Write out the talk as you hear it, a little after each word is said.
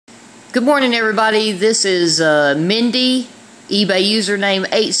Good morning, everybody. This is Mindy, eBay username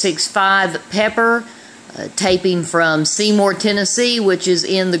 865Pepper, taping from Seymour, Tennessee, which is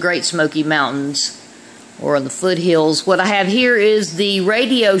in the Great Smoky Mountains, or on the foothills. What I have here is the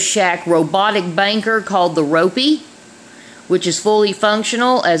Radio Shack robotic banker called the Ropey, which is fully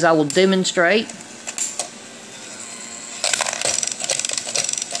functional, as I will demonstrate.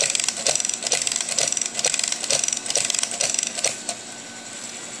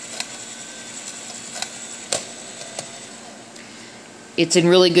 It's in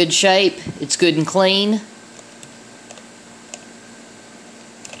really good shape. It's good and clean.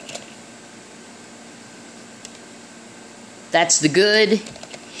 That's the good.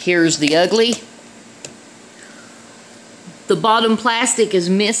 Here's the ugly. The bottom plastic is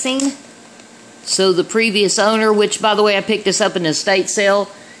missing. So the previous owner, which by the way I picked this up in an estate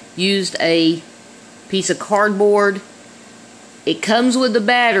sale, used a piece of cardboard. It comes with the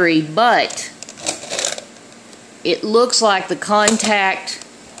battery, but it looks like the contact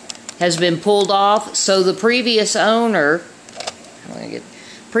has been pulled off. So the previous owner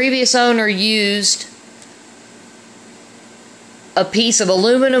used a piece of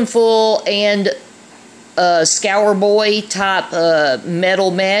aluminum foil and a Scour Boy type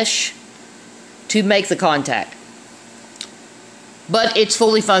metal mesh to make the contact. But it's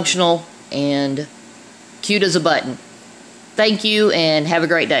fully functional and cute as a button. Thank you and have a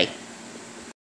great day.